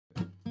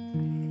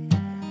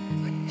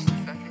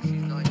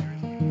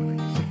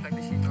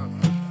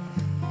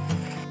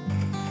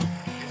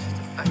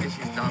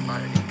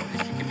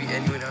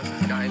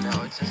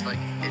just like,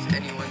 is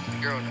anyone's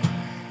girl now?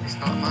 It's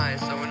not mine,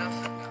 it's someone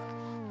else's now.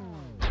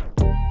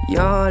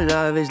 Your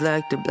love is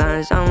like the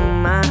blinds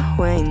on my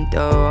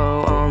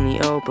window, only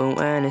open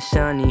when it's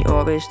sunny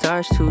or it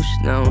starts to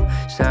snow.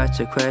 Start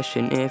to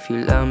question if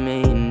you love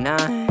me or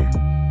not.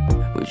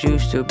 Would you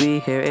still be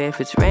here if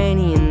it's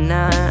rainy at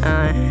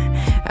night?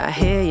 I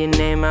hear your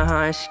name, my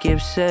heart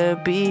skips a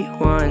beat.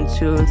 1,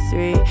 2,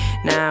 3.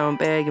 Now I'm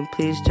begging,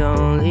 please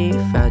don't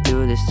leave. I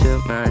do this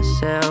to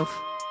myself.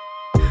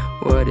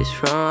 What is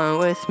wrong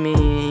with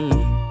me?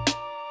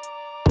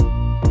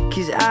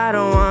 'Cause I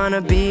don't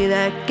wanna be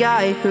that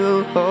guy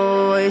who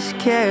always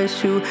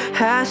cares, who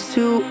has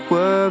to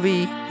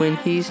worry when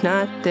he's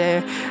not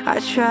there. I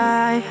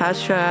try,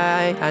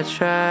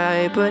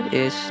 but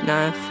it's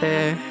not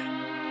fair.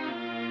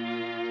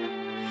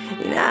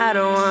 And I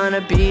don't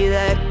wanna be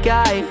that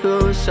guy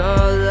who's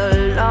all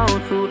alone,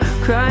 who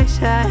cries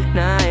at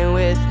night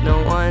with no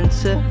one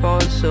to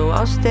hold. So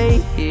I'll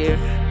stay here,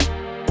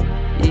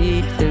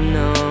 even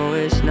though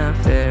it's not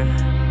fair.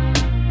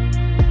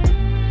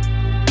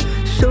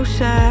 So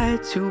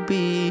sad to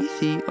be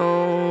the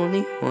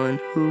only one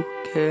who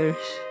cares.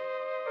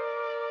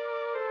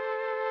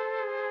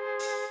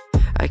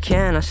 I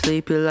cannot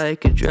sleep, you're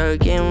like a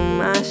drug in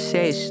my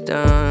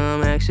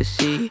system.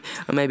 Ecstasy,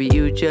 or maybe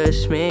you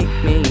just make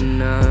me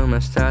numb. I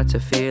start to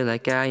feel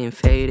like I am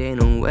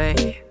fading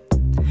away.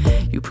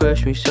 You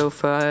push me so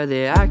far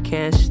that I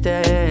can't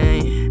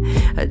stay.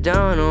 I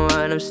don't know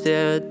what I'm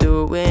still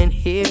doing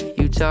here.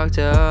 You talk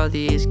to all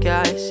these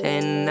guys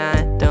and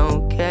I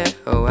don't care.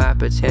 Oh, I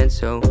pretend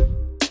so.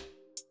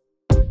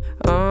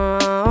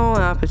 Oh,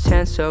 I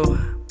pretend so.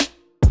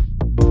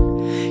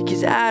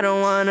 'Cause I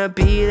don't wanna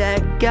be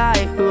that guy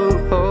who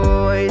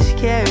always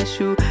cares,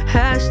 who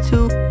has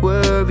to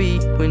worry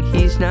when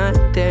he's not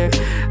there.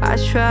 I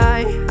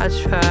try,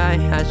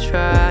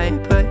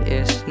 but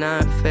it's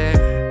not fair.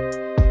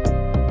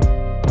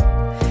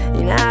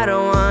 And I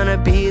don't wanna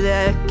be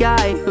that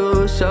guy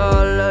who's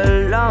all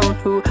alone,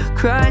 who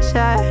cries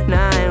at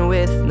night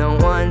with no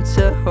one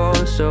to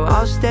hold. So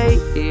I'll stay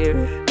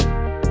here,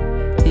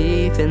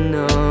 even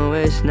though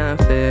it's not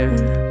fair.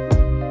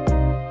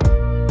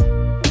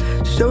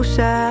 So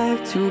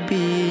sad to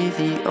be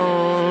the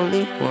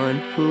only one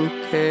who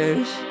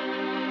cares.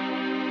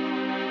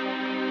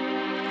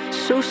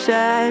 So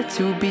sad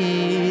to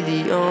be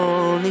the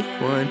only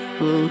one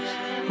who's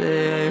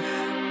there.